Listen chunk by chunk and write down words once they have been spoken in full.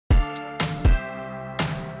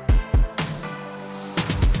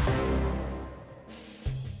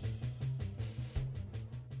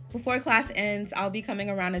Before class ends, I'll be coming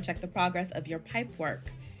around to check the progress of your pipe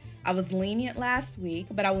work. I was lenient last week,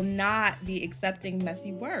 but I will not be accepting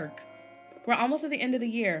messy work. We're almost at the end of the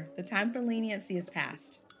year. The time for leniency is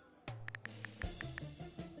past.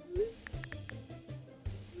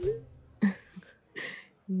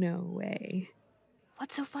 No way.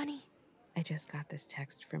 What's so funny? I just got this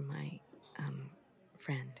text from my,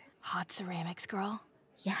 friend. Hot ceramics, girl.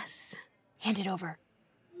 Yes. Hand it over.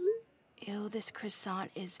 Ew, this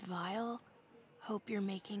croissant is vile. Hope you're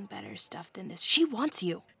making better stuff than this. She wants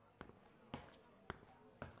you.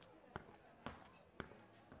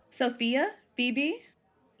 Sophia? Phoebe?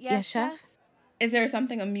 Yes, Chef? Is there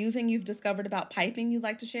something amusing you've discovered about piping you'd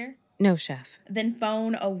like to share? No, Chef. Then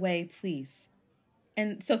phone away, please.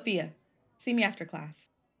 And Sophia, see me after class.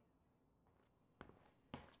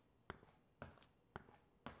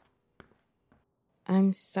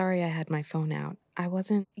 I'm sorry I had my phone out. I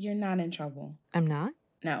wasn't... You're not in trouble. I'm not?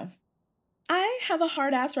 No. I have a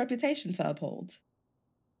hard-ass reputation to uphold.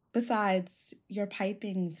 Besides, your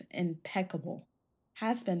piping's impeccable.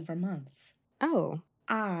 Has been for months. Oh.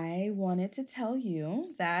 I wanted to tell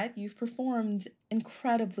you that you've performed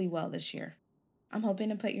incredibly well this year. I'm hoping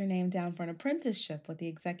to put your name down for an apprenticeship with the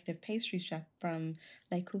executive pastry chef from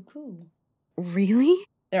Le Coucou. Really?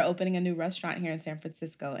 They're opening a new restaurant here in San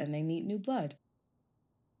Francisco, and they need new blood.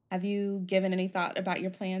 Have you given any thought about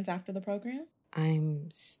your plans after the program? I'm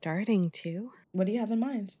starting to. What do you have in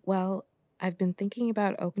mind? Well, I've been thinking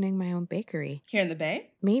about opening my own bakery. Here in the Bay?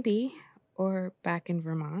 Maybe. Or back in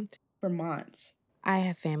Vermont. Vermont. I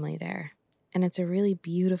have family there. And it's a really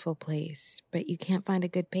beautiful place, but you can't find a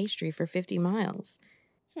good pastry for 50 miles.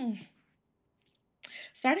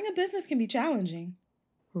 Starting a business can be challenging.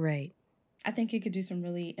 Right. I think you could do some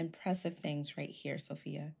really impressive things right here,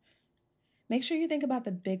 Sophia. Make sure you think about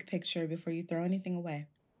the big picture before you throw anything away.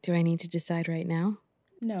 Do I need to decide right now?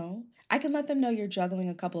 No. I can let them know you're juggling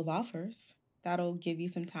a couple of offers. That'll give you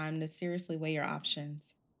some time to seriously weigh your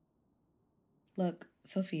options. Look,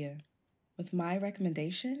 Sophia, with my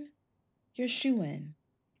recommendation, you're shoo-in.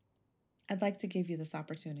 I'd like to give you this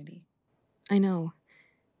opportunity. I know.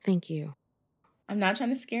 Thank you. I'm not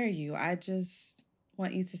trying to scare you. I just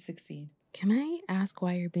want you to succeed. Can I ask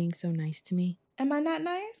why you're being so nice to me? Am I not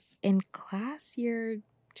nice? In class, you're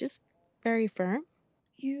just very firm.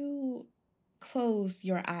 You close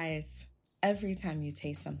your eyes every time you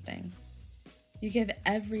taste something. You give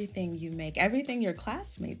everything you make, everything your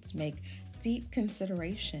classmates make, deep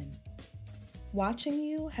consideration. Watching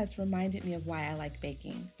you has reminded me of why I like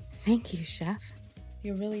baking. Thank you, Chef.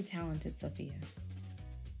 You're really talented, Sophia.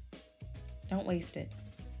 Don't waste it.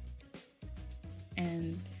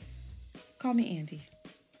 And call me Andy.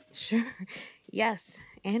 Sure. Yes,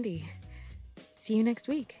 Andy. See you next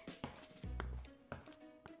week.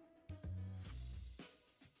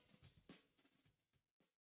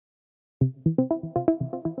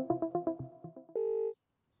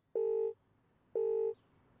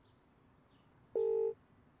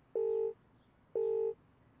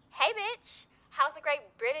 Hey, bitch. How's the Great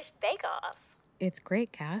British Bake Off? It's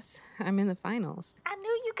great, Cass. I'm in the finals. I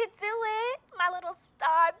knew you could do it, my little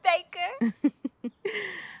star baker.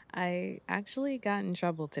 I actually got in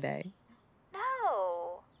trouble today.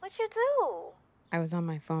 No. What'd you do? I was on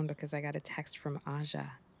my phone because I got a text from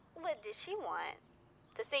Aja. What did she want?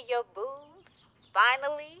 To see your boobs?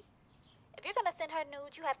 Finally? If you're gonna send her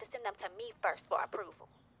nudes, you have to send them to me first for approval.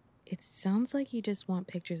 It sounds like you just want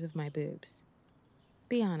pictures of my boobs.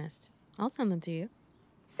 Be honest. I'll send them to you.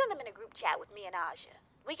 Send them in a group chat with me and Aja.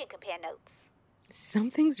 We can compare notes.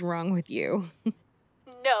 Something's wrong with you.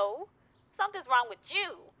 No. Something's wrong with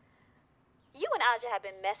you. You and Aja have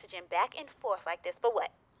been messaging back and forth like this for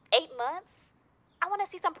what, 8 months? I want to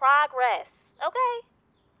see some progress, okay?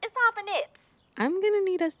 It's time for nips. I'm gonna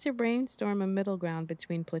need us to brainstorm a middle ground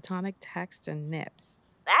between platonic texts and nips.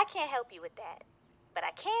 I can't help you with that. But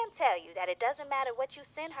I can tell you that it doesn't matter what you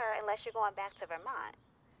send her unless you're going back to Vermont.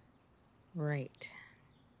 Right.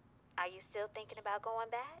 Are you still thinking about going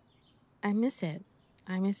back? I miss it.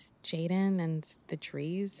 I miss Jaden and the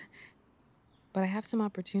trees. But I have some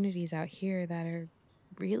opportunities out here that are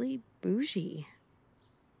really bougie.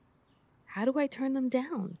 How do I turn them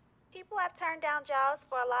down? People have turned down jobs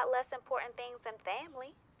for a lot less important things than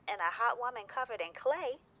family and a hot woman covered in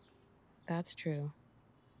clay. That's true.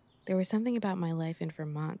 There was something about my life in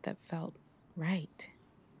Vermont that felt right.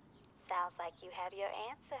 Sounds like you have your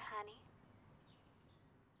answer, honey.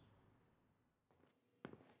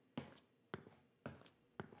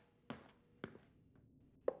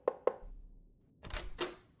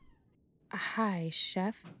 Hi,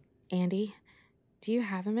 Chef. Andy, do you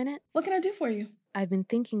have a minute? What can I do for you? I've been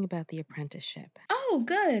thinking about the apprenticeship. Oh,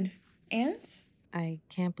 good. And? I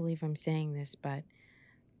can't believe I'm saying this, but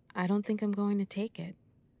I don't think I'm going to take it.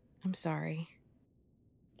 I'm sorry.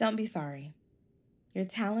 Don't be sorry. Your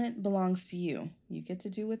talent belongs to you. You get to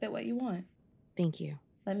do with it what you want. Thank you.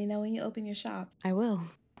 Let me know when you open your shop. I will.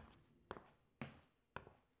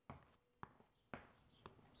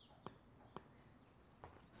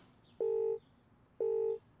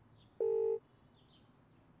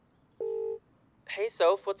 Hey,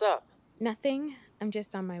 Soph, what's up? Nothing. I'm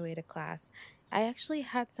just on my way to class. I actually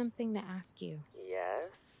had something to ask you.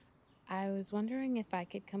 Yes? I was wondering if I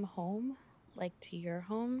could come home, like to your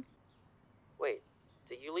home. Wait,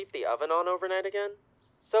 did you leave the oven on overnight again?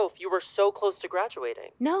 Soph, you were so close to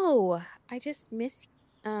graduating. No, I just miss,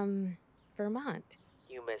 Vermont.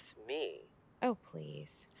 You miss me. Oh,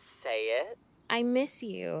 please. Say it. I miss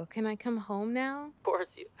you. Can I come home now? Of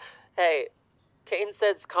course you... Hey, Kane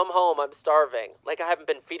says come home, I'm starving. Like I haven't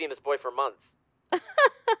been feeding this boy for months.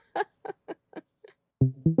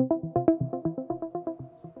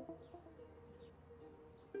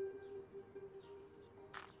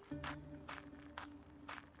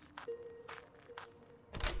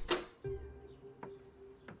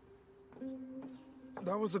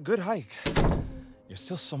 That was a good hike. You're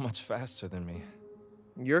still so much faster than me.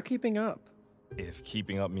 You're keeping up. If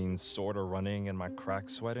keeping up means sorta running and my crack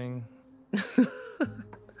sweating.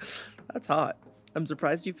 That's hot. I'm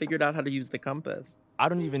surprised you figured out how to use the compass. I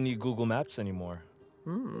don't even need Google Maps anymore.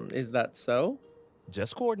 Is that so?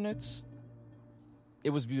 Just coordinates. It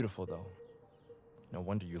was beautiful, though. No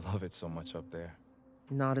wonder you love it so much up there.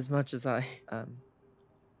 Not as much as I,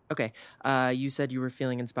 Okay, you said you were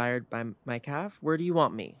feeling inspired by my calf. Where do you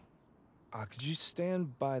want me? Could you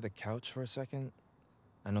stand by the couch for a second?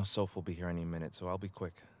 I know Soph will be here any minute, so I'll be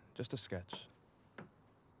quick. Just a sketch.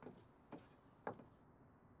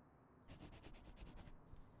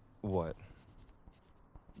 What?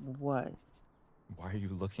 What? Why are you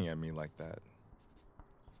looking at me like that?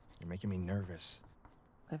 You're making me nervous.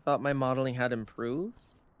 I thought my modeling had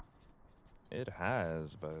improved. It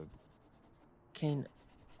has, but Kane,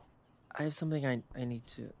 I have something I need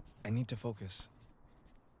to... I need to focus.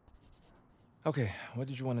 Okay, what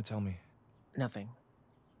did you want to tell me? Nothing.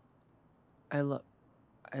 I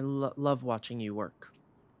love watching you work.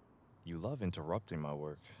 You love interrupting my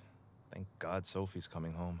work. Thank God Sophie's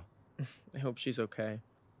coming home. I hope she's okay.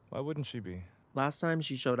 Why wouldn't she be? Last time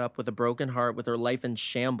she showed up with a broken heart with her life in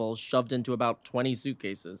shambles shoved into about 20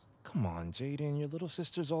 suitcases. Come on, Jaden, your little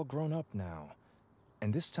sister's all grown up now.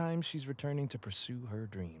 And this time she's returning to pursue her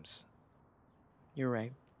dreams. You're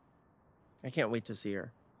right. I can't wait to see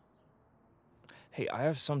her. Hey, I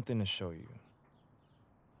have something to show you.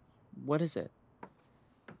 What is it?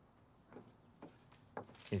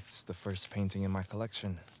 It's the first painting in my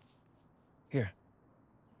collection. Here.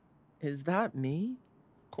 Is that me?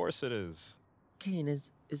 Of course it is. Kane,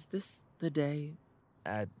 is this the day?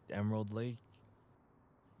 At Emerald Lake?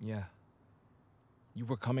 Yeah. You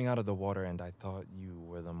were coming out of the water and I thought you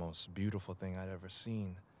were the most beautiful thing I'd ever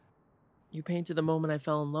seen. You painted the moment I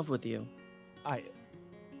fell in love with you.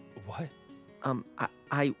 What?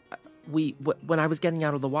 When I was getting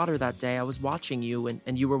out of the water that day, I was watching you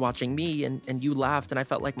and you were watching me and you laughed and I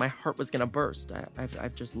felt like my heart was gonna burst.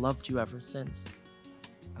 I've just loved you ever since.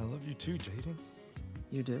 I love you too, Jaden.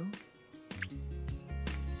 You do?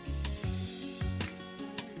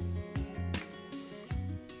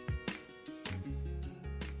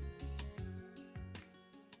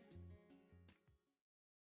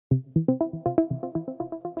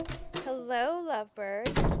 Hello,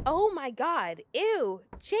 lovebird. Oh my god. Ew.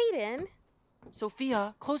 Jaden.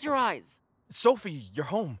 Sophia, close your eyes. Sophie, you're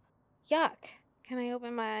home. Yuck. Can I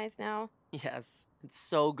open my eyes now? Yes, it's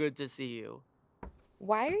so good to see you.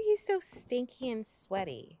 Why are you so stinky and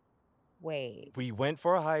sweaty? Wait, We went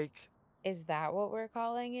for a hike. is that what we're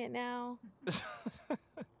calling it now?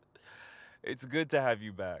 It's good to have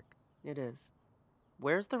you back. It is.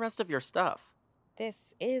 Where's the rest of your stuff?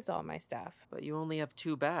 This is all my stuff. But you only have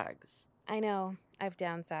 2 bags. I know, I've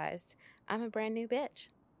downsized. I'm a brand new bitch.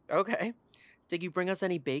 Okay. Did you bring us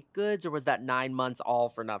any baked goods or was that 9 months all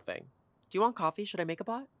for nothing? Do you want coffee? Should I make a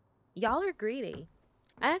pot? Y'all are greedy.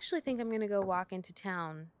 I actually think I'm gonna go walk into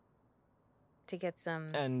town to get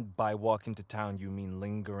some... And by walk into town, you mean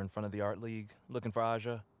linger in front of the Art League, looking for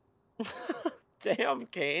Aja? Damn,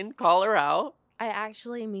 Kane. Call her out. I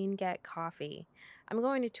actually mean get coffee. I'm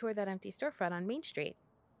going to tour that empty storefront on Main Street.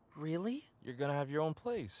 Really? You're gonna have your own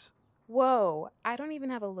place. Whoa, I don't even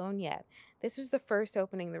have a loan yet. This was the first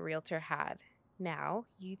opening the realtor had. Now,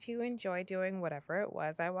 you two enjoy doing whatever it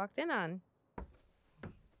was I walked in on.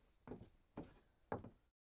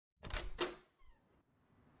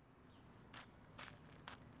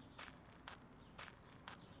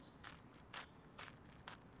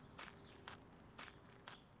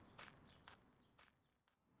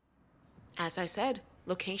 As I said,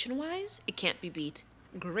 location-wise, it can't be beat.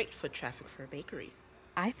 Great foot traffic for a bakery.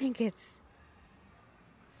 I think it's...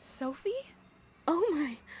 Sophie? Oh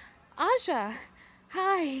my... Aja!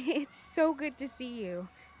 Hi, it's so good to see you.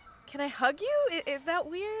 Can I hug you? Is that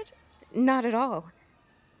weird? Not at all.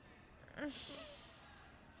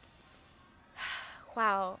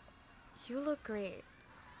 Wow, you look great.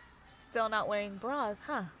 Still not wearing bras,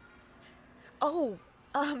 huh? Oh,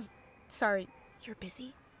 sorry, you're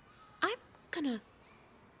busy? I'm gonna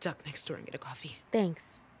duck next door and get a coffee.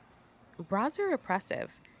 Thanks. Bras are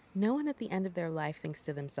oppressive. No one at the end of their life thinks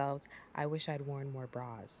to themselves, I wish I'd worn more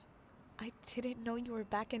bras. I didn't know you were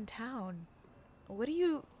back in town. What do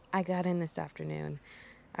you... I got in this afternoon.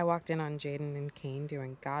 I walked in on Jaden and Kane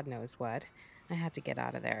doing God knows what. I had to get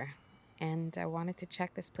out of there. And I wanted to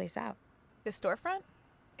check this place out. The storefront?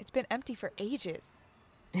 It's been empty for ages.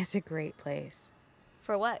 It's a great place.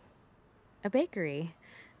 For what? A bakery.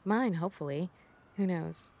 Mine, hopefully. Who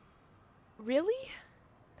knows? Really?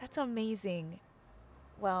 That's amazing.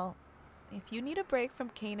 Well, if you need a break from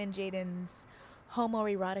Kane and Jaden's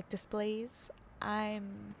homoerotic displays,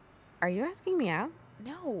 I'm... Are you asking me out?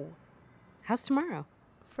 No. How's tomorrow?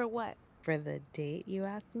 For what? For the date you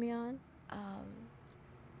asked me on?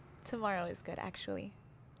 Tomorrow is good, actually.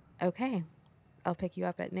 Okay. I'll pick you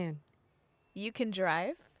up at noon. You can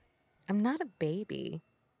drive? I'm not a baby.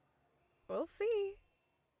 We'll see.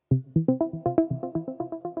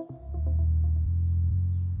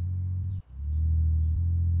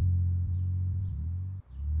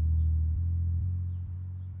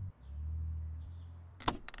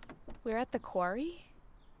 We're at the quarry?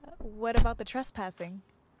 What about the trespassing?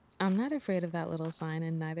 I'm not afraid of that little sign,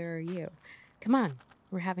 and neither are you. Come on,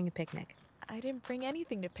 we're having a picnic. I didn't bring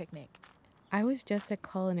anything to picnic. I was just at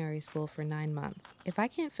culinary school for 9 months. If I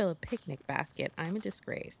can't fill a picnic basket, I'm a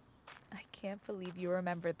disgrace. I can't believe you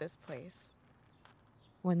remembered this place.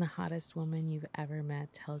 When the hottest woman you've ever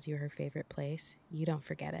met tells you her favorite place, you don't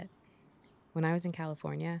forget it. When I was in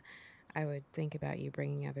California, I would think about you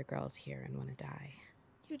bringing other girls here and want to die.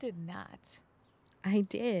 You did not. I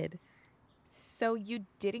did. So you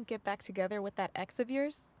didn't get back together with that ex of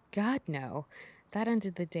yours? God, no. That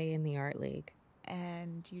ended the day in the art league.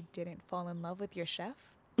 And you didn't fall in love with your chef?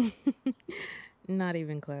 Not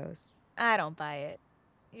even close. I don't buy it.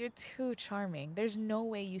 You're too charming. There's no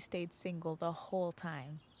way you stayed single the whole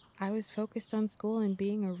time. I was focused on school and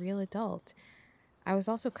being a real adult. I was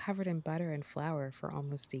also covered in butter and flour for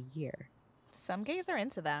almost a year. Some gays are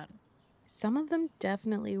into that. Some of them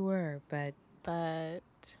definitely were, but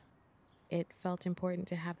it felt important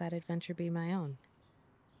to have that adventure be my own.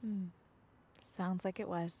 Sounds like it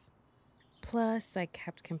was. Plus, I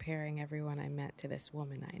kept comparing everyone I met to this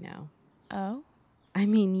woman I know. Oh? I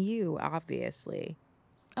mean you, obviously.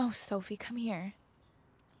 Oh, Sophie, come here.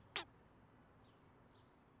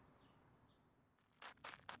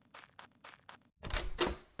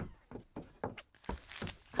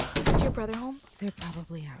 Is your brother home? They're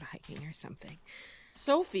probably out hiking or something.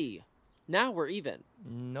 Sophie! Now we're even.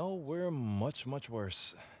 No, we're much, much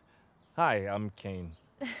worse. Hi, I'm Kane.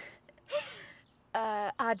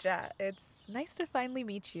 Aja, it's nice to finally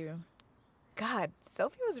meet you. God,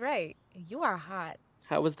 Sophie was right. You are hot.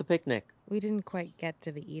 How was the picnic? We didn't quite get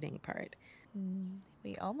to the eating part.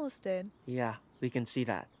 We almost did. Yeah, we can see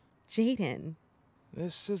that. Jaden.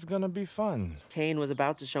 This is gonna be fun. Kane was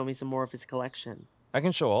about to show me some more of his collection. I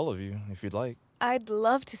can show all of you if you'd like. I'd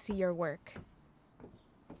love to see your work.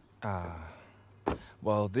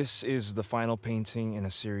 Well, this is the final painting in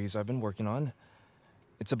a series I've been working on.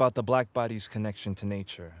 It's about the black body's connection to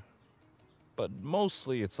nature. But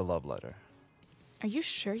mostly it's a love letter. Are you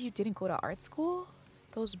sure you didn't go to art school?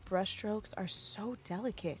 Those brushstrokes are so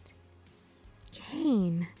delicate.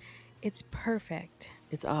 Kane. It's perfect.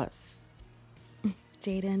 It's us.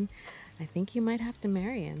 Jaden, I think you might have to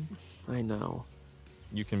marry him. I know.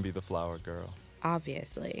 You can be the flower girl.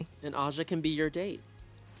 Obviously. And Aja can be your date.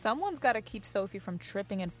 Someone's got to keep Sophie from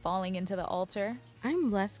tripping and falling into the altar.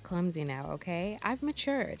 I'm less clumsy now, okay? I've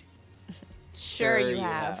matured. Sure you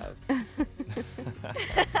have.